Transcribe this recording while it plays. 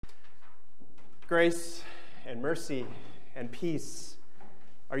Grace and mercy and peace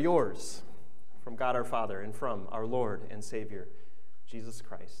are yours from God our Father and from our Lord and Savior, Jesus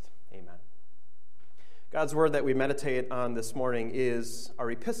Christ. Amen. God's word that we meditate on this morning is our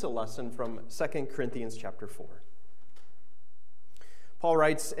epistle lesson from 2 Corinthians chapter 4. Paul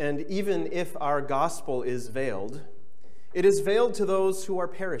writes, "And even if our gospel is veiled, it is veiled to those who are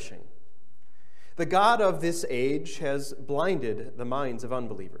perishing. The God of this age has blinded the minds of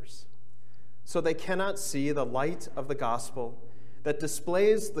unbelievers, so they cannot see the light of the gospel that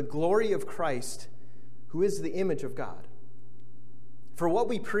displays the glory of Christ, who is the image of God. For what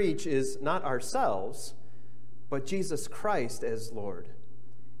we preach is not ourselves, but Jesus Christ as Lord,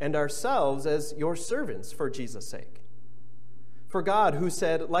 and ourselves as your servants for Jesus' sake. For God, who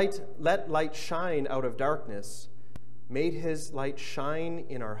said, 'Let light shine out of darkness,' made his light shine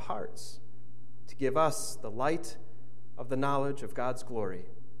in our hearts to give us the light of the knowledge of God's glory,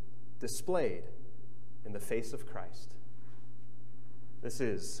 displayed in the face of Christ." This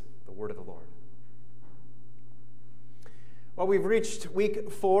is the word of the Lord. Well, we've reached week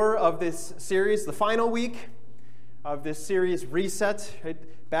 4 of this series, the final week of this series, Reset.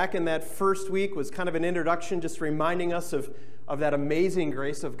 Right? Back in that first week was kind of an introduction, just reminding us of that amazing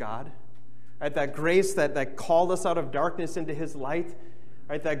grace of God. Right? That grace that called us out of darkness into his light.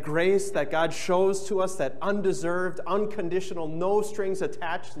 Right? That grace that God shows to us, that undeserved, unconditional, no strings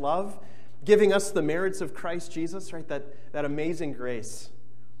attached love, giving us the merits of Christ Jesus. Right? That amazing grace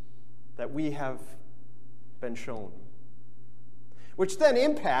that we have been shown, which then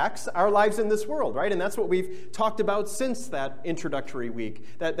impacts our lives in this world, right? And that's what we've talked about since that introductory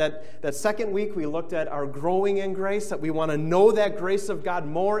week. That second week, we looked at our growing in grace, that we want to know that grace of God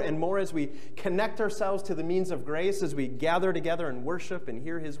more and more as we connect ourselves to the means of grace, as we gather together and worship and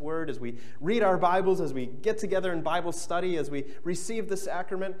hear his word, as we read our Bibles, as we get together in Bible study, as we receive the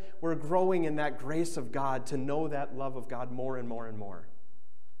sacrament. We're growing in that grace of God to know that love of God more and more and more.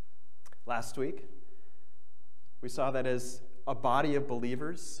 Last week, we saw that as a body of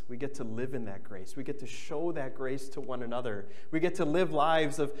believers, we get to live in that grace. We get to show that grace to one another. We get to live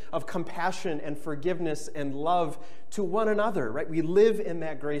lives of compassion and forgiveness and love to one another, right? We live in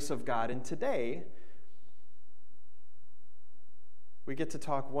that grace of God. And today, we get to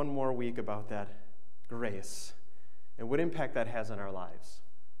talk one more week about that grace and what impact that has on our lives.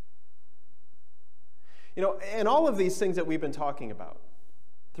 You know, and all of these things that we've been talking about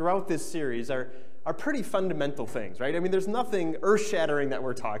throughout this series are pretty fundamental things, right? I mean, there's nothing earth-shattering that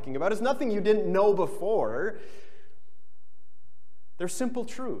we're talking about. It's nothing you didn't know before. They're simple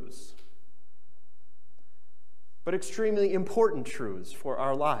truths, but extremely important truths for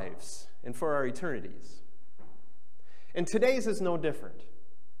our lives and for our eternities. And today's is no different.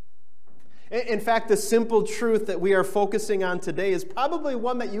 In fact, the simple truth that we are focusing on today is probably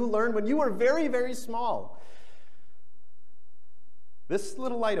one that you learned when you were very, very small. This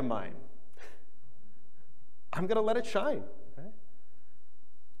little light of mine, I'm going to let it shine. Right?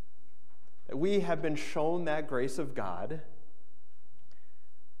 That we have been shown that grace of God.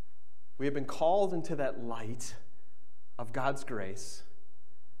 We have been called into that light of God's grace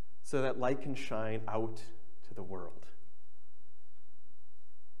so that light can shine out to the world.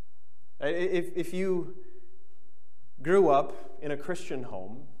 If you grew up in a Christian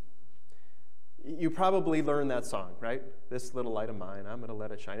home, you probably learned that song, right? This little light of mine, I'm going to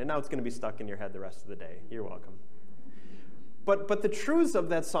let it shine. And now it's going to be stuck in your head the rest of the day. You're welcome. But the truths of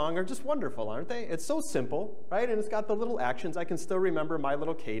that song are just wonderful, aren't they? It's so simple, right? And it's got the little actions. I can still remember my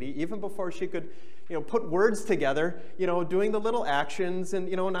little Katie, even before she could, put words together, doing the little actions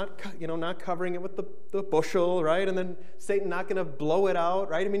and, not covering it with the bushel, right? And then Satan not going to blow it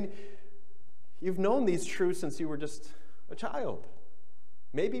out, right? I mean, you've known these truths since you were just a child.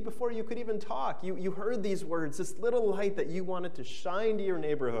 Maybe before you could even talk, you heard these words, this little light that you wanted to shine to your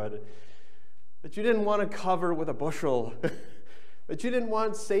neighborhood, that you didn't want to cover with a bushel, that you didn't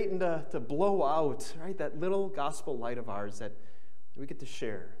want Satan to blow out, right? That little gospel light of ours that we get to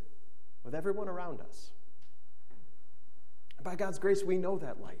share with everyone around us. And by God's grace, we know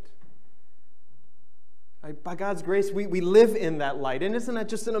that light. Right? By God's grace, we live in that light. And isn't that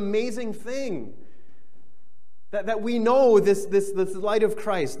just an amazing thing? That we know this light of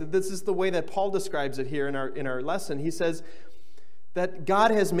Christ. This is the way that Paul describes it here in our lesson. He says that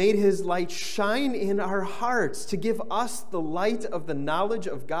God has made his light shine in our hearts to give us the light of the knowledge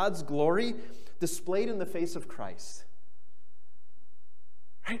of God's glory displayed in the face of Christ.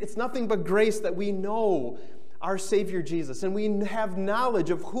 Right? It's nothing but grace that we know our Savior Jesus, and we have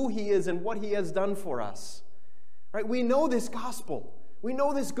knowledge of who he is and what he has done for us. Right? We know this gospel. We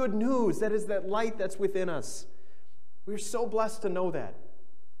know this good news that is that light that's within us. We're so blessed to know that.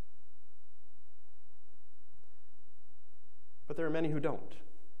 but there are many who don't.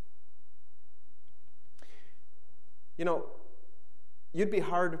 You know, you'd be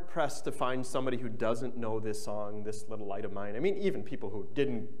hard-pressed to find somebody who doesn't know this song, This Little Light of Mine. I mean, even people who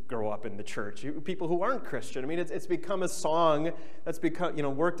didn't grow up in the church, people who aren't Christian. I mean, it's become a song that's become,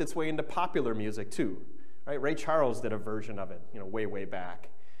 worked its way into popular music too, right? Ray Charles did a version of it, way, way back.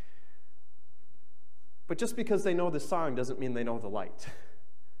 But just because they know the song doesn't mean they know the light.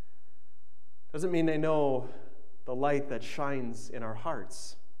 Doesn't mean they know the light that shines in our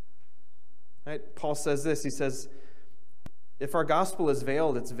hearts. Right? Paul says this, he says, if our gospel is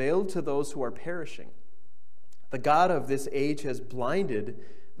veiled, it's veiled to those who are perishing. The God of this age has blinded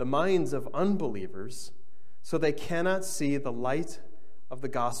the minds of unbelievers so they cannot see the light of the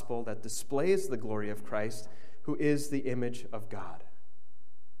gospel that displays the glory of Christ, who is the image of God.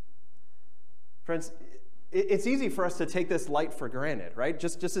 Friends, it's easy for us to take this light for granted, right?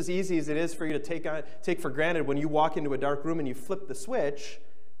 Just as easy as it is for you to take for granted when you walk into a dark room and you flip the switch,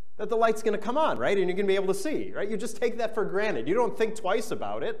 that the light's going to come on, right? And you're going to be able to see, right? You just take that for granted. You don't think twice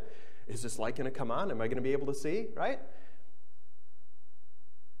about it. Is this light going to come on? Am I going to be able to see, right?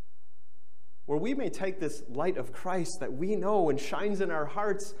 Where we may take this light of Christ that we know and shines in our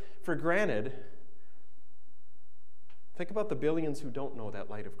hearts for granted, think about the billions who don't know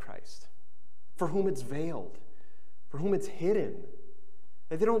that light of Christ, for whom it's veiled, for whom it's hidden,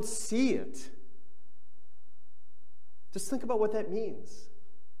 that they don't see it. Just think about what that means.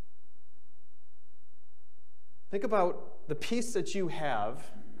 Think about the peace that you have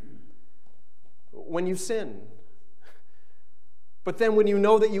when you sin. But then when you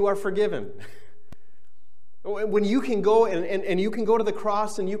know that you are forgiven. When you can go and you can go to the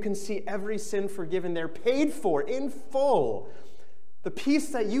cross and you can see every sin forgiven there, paid for in full. The peace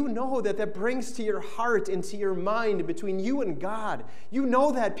that you know that brings to your heart and to your mind between you and God. You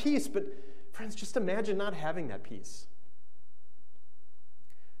know that peace, but friends, just imagine not having that peace.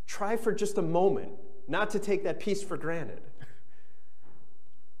 Try for just a moment not to take that peace for granted.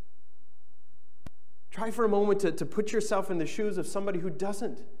 Try for a moment to put yourself in the shoes of somebody who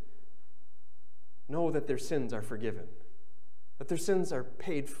doesn't know that their sins are forgiven, that their sins are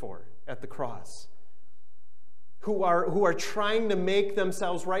paid for at the cross, who are trying to make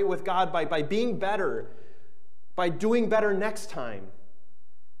themselves right with God by being better, by doing better next time.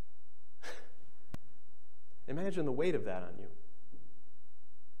 Imagine the weight of that on you.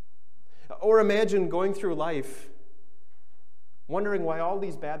 Or imagine going through life wondering why all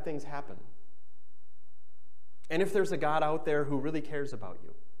these bad things happen. And if there's a God out there who really cares about you.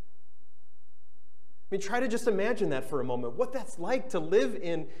 I mean, try to just imagine that for a moment, what that's like to live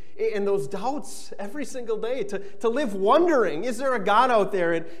in those doubts every single day, to live wondering, is there a God out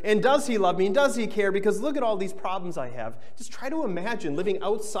there, and does he love me, and does he care, because look at all these problems I have. Just try to imagine living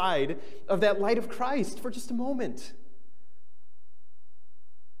outside of that light of Christ for just a moment.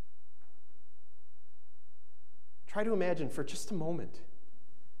 Try to imagine for just a moment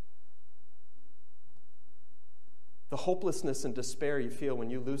the hopelessness and despair you feel when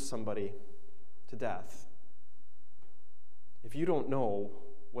you lose somebody to death, if you don't know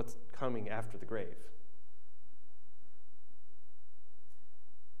what's coming after the grave.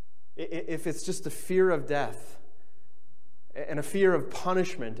 If it's just a fear of death and a fear of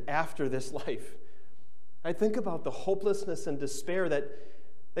punishment after this life, I think about the hopelessness and despair that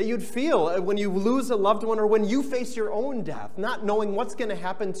you'd feel when you lose a loved one or when you face your own death, not knowing what's going to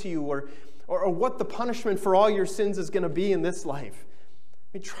happen to you or what the punishment for all your sins is going to be in this life.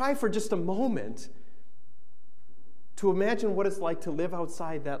 I mean, try for just a moment to imagine what it's like to live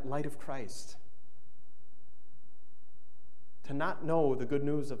outside that light of Christ, to not know the good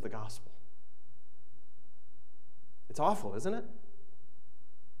news of the gospel. It's awful, isn't it?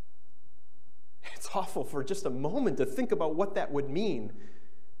 It's awful for just a moment to think about what that would mean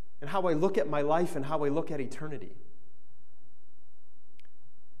and how I look at my life and how I look at eternity.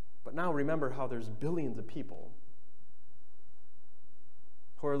 But now remember how there's billions of people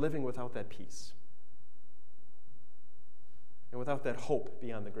who are living without that peace and without that hope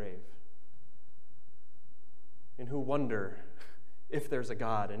beyond the grave, and who wonder if there's a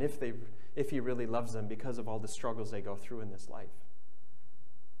God and if he really loves them because of all the struggles they go through in this life.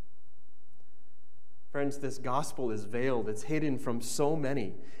 Friends, this gospel is veiled. It's hidden from so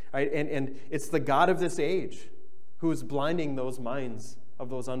many. Right? And it's the God of this age who is blinding those minds of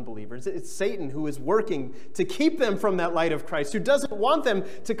those unbelievers. It's Satan who is working to keep them from that light of Christ, who doesn't want them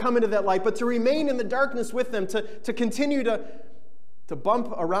to come into that light, but to remain in the darkness with them, to continue to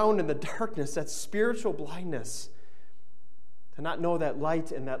bump around in the darkness, that spiritual blindness, to not know that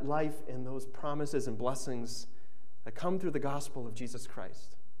light and that life and those promises and blessings that come through the gospel of Jesus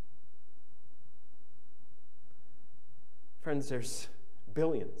Christ. Friends, there's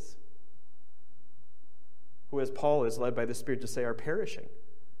billions who, as Paul is led by the Spirit to say, are perishing.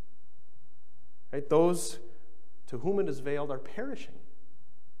 Right? Those to whom it is veiled are perishing.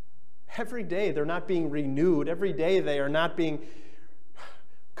 Every day they're not being renewed. Every day they are not being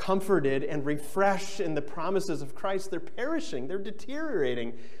comforted and refreshed in the promises of Christ. They're perishing. They're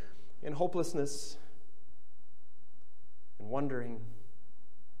deteriorating in hopelessness and wondering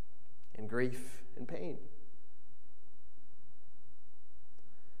and grief and pain.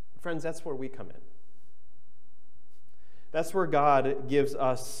 Friends, that's where we come in. That's where God gives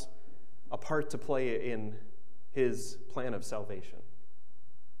us a part to play in his plan of salvation.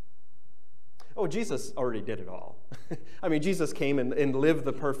 Oh, Jesus already did it all. I mean, Jesus came and lived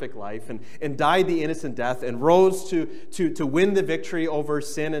the perfect life and died the innocent death and rose to win the victory over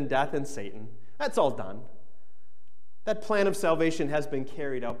sin and death and Satan. That's all done. That plan of salvation has been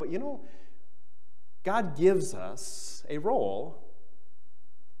carried out. But you know, God gives us a role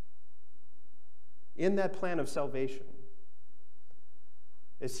in that plan of salvation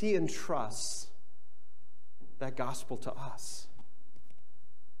as he entrusts that gospel to us.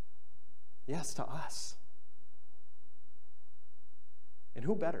 Yes, to us. And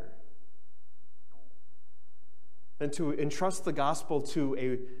who better than to entrust the gospel to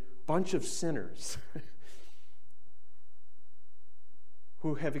a bunch of sinners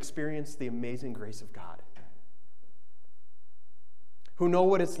who have experienced the amazing grace of God, who know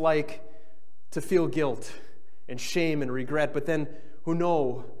what it's like to feel guilt and shame and regret, but then who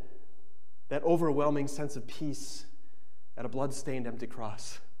know that overwhelming sense of peace at a blood-stained empty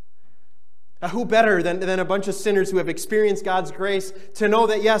cross. Who better than a bunch of sinners who have experienced God's grace to know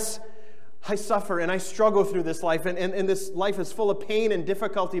that, yes, I suffer and I struggle through this life, and this life is full of pain and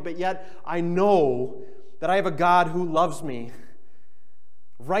difficulty, but yet I know that I have a God who loves me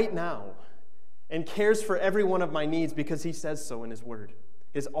right now and cares for every one of my needs because he says so in his word,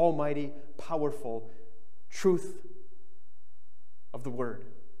 his almighty, powerful truth of the word.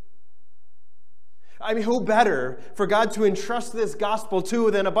 I mean, who better for God to entrust this gospel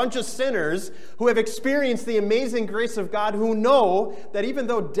to than a bunch of sinners who have experienced the amazing grace of God, who know that even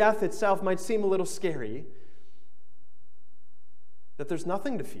though death itself might seem a little scary, that there's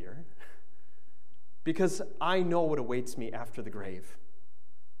nothing to fear because I know what awaits me after the grave.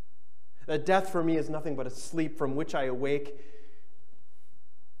 That death for me is nothing but a sleep from which I awake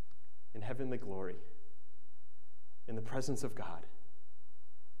in heavenly glory, in the presence of God.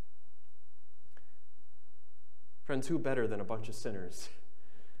 Friends, who better than a bunch of sinners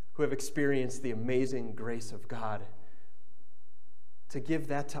who have experienced the amazing grace of God to give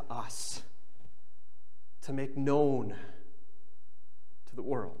that to us, to make known to the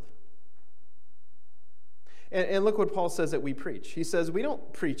world? And look what Paul says that we preach. He says we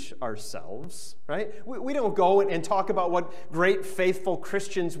don't preach ourselves, right? We don't go and talk about what great, faithful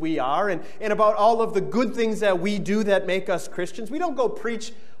Christians we are and about all of the good things that we do that make us Christians. We don't go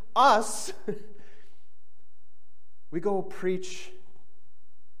preach us. We go preach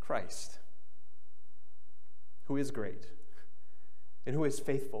Christ, who is great and who is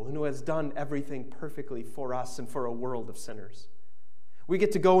faithful and who has done everything perfectly for us and for a world of sinners. We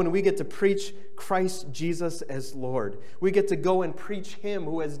get to go and we get to preach Christ Jesus as Lord. We get to go and preach him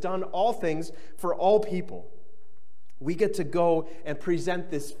who has done all things for all people. We get to go and present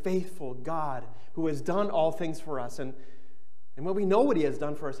this faithful God who has done all things for us. And when we know what he has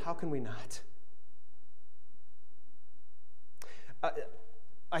done for us, how can we not?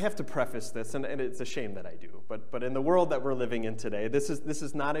 I have to preface this, and it's a shame that I do, but in the world that we're living in today, this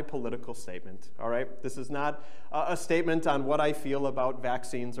is not a political statement, all right? This is not a statement on what I feel about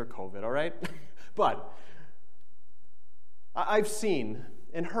vaccines or COVID, all right? But I've seen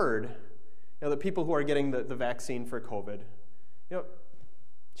and heard, the people who are getting the vaccine for COVID,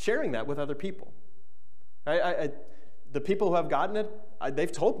 sharing that with other people. The people who have gotten it,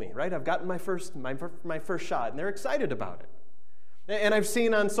 they've told me, right? I've gotten my first shot, and they're excited about it. And I've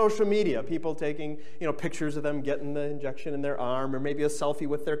seen on social media people taking, pictures of them getting the injection in their arm, or maybe a selfie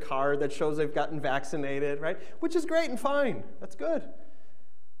with their card that shows they've gotten vaccinated, right? Which is great and fine. That's good.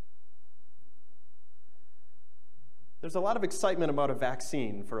 There's a lot of excitement about a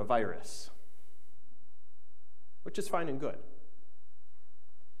vaccine for a virus, which is fine and good.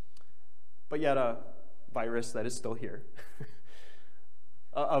 But yet a virus that is still here,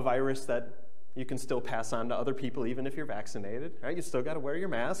 a virus that you can still pass on to other people even if you're vaccinated, right? You still got to wear your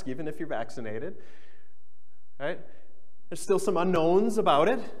mask even if you're vaccinated, right? There's still some unknowns about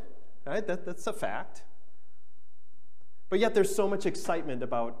it, right? That's a fact. But yet there's so much excitement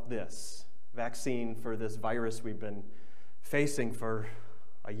about this vaccine for this virus we've been facing for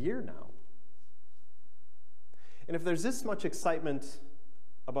a year now. And if there's this much excitement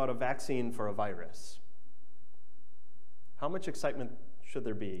about a vaccine for a virus, how much excitement should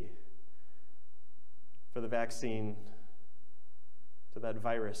there be for the vaccine to that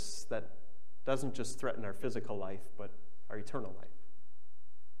virus that doesn't just threaten our physical life, but our eternal life?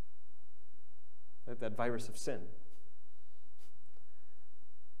 That virus of sin.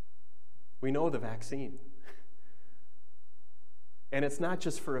 We know the vaccine. And it's not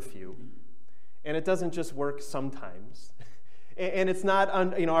just for a few. And it doesn't just work sometimes. And it's not,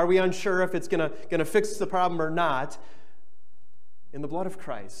 are we unsure if it's going to fix the problem or not? In the blood of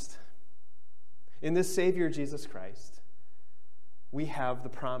Christ, in this Savior Jesus Christ, we have the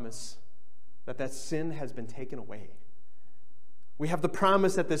promise that sin has been taken away. We have the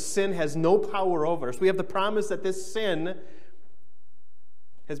promise that this sin has no power over us. We have the promise that this sin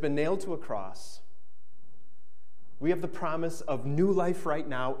has been nailed to a cross. We have the promise of new life right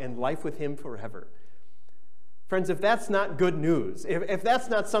now and life with Him forever. Friends, if that's not good news, if that's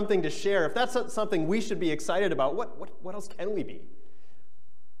not something to share, if that's not something we should be excited about, what else can we be?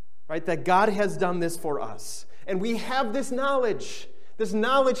 Right? That God has done this for us. And we have this knowledge. This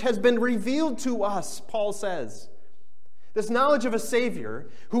knowledge has been revealed to us, Paul says. This knowledge of a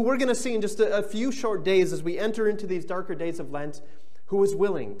Savior, who we're going to see in just a few short days as we enter into these darker days of Lent, who is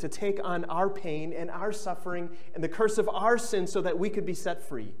willing to take on our pain and our suffering and the curse of our sin so that we could be set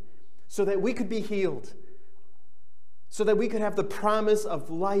free, so that we could be healed, so that we could have the promise of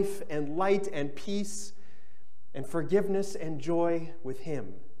life and light and peace and forgiveness and joy with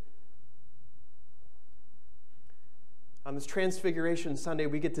Him. On this Transfiguration Sunday,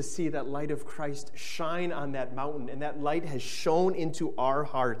 we get to see that light of Christ shine on that mountain, and that light has shone into our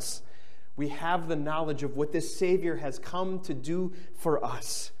hearts. We have the knowledge of what this Savior has come to do for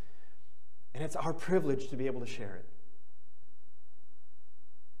us, and it's our privilege to be able to share it.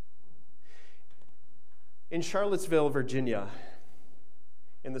 In Charlottesville, Virginia,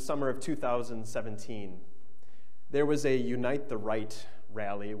 in the summer of 2017, there was a Unite the Right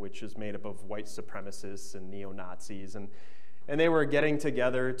rally, which is made up of white supremacists and neo-Nazis, and they were getting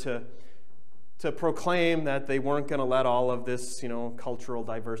together to proclaim that they weren't going to let all of this, cultural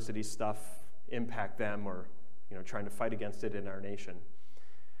diversity stuff impact them, or, trying to fight against it in our nation.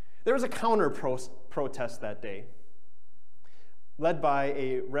 There was a counter-protest that day, led by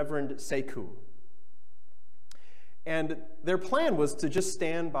a Reverend Sekou. And their plan was to just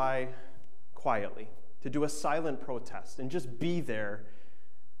stand by quietly, to do a silent protest, and just be there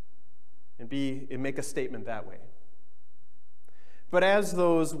and make a statement that way. But as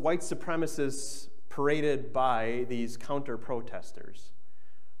those white supremacists paraded by these counter-protesters,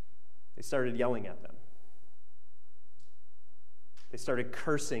 they started yelling at them. They started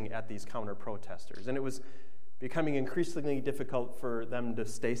cursing at these counter-protesters, and it was becoming increasingly difficult for them to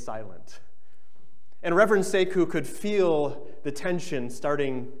stay silent. And Reverend Sekou could feel the tension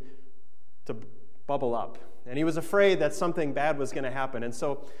starting to bubble up, and he was afraid that something bad was going to happen. And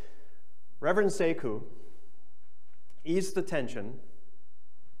so Reverend Sekou eased the tension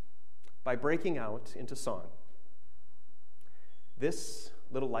by breaking out into song. This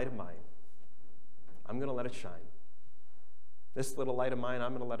little light of mine, I'm going to let it shine. This little light of mine, I'm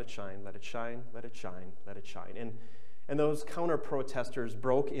going to let it shine, let it shine, let it shine, let it shine. And those counter-protesters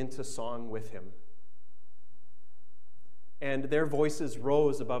broke into song with him. And their voices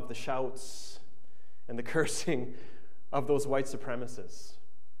rose above the shouts and the cursing of those white supremacists.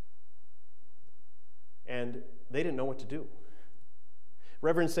 And they didn't know what to do.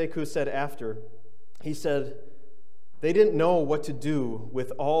 Reverend Sekou said after, he said, they didn't know what to do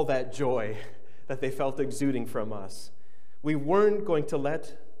with all that joy that they felt exuding from us. We weren't going to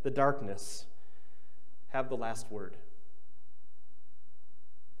let the darkness have the last word.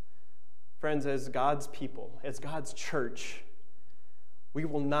 Friends, as God's people, as God's church, we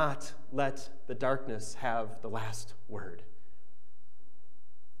will not let the darkness have the last word.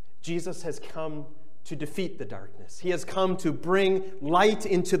 Jesus has come to defeat the darkness. He has come to bring light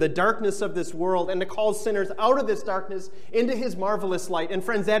into the darkness of this world and to call sinners out of this darkness into His marvelous light. And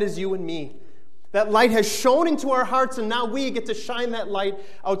friends, that is you and me. That light has shone into our hearts, and now we get to shine that light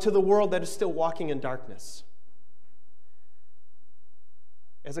out to the world that is still walking in darkness.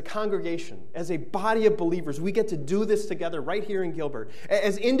 As a congregation, as a body of believers, we get to do this together right here in Gilbert.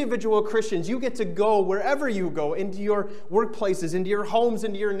 As individual Christians, you get to go wherever you go, into your workplaces, into your homes,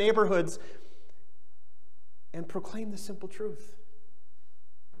 into your neighborhoods, and proclaim the simple truth.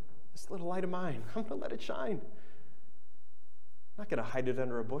 This little light of mine, I'm going to let it shine. I'm not going to hide it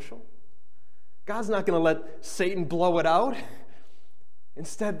under a bushel. God's not going to let Satan blow it out.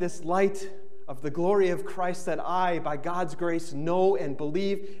 Instead, this light of the glory of Christ that I, by God's grace, know and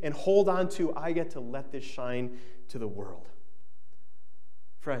believe and hold on to, I get to let this shine to the world.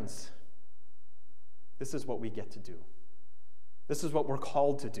 Friends, this is what we get to do. This is what we're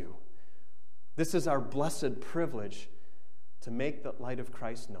called to do. This is our blessed privilege to make the light of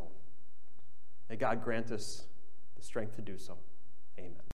Christ known. May God grant us the strength to do so. Amen.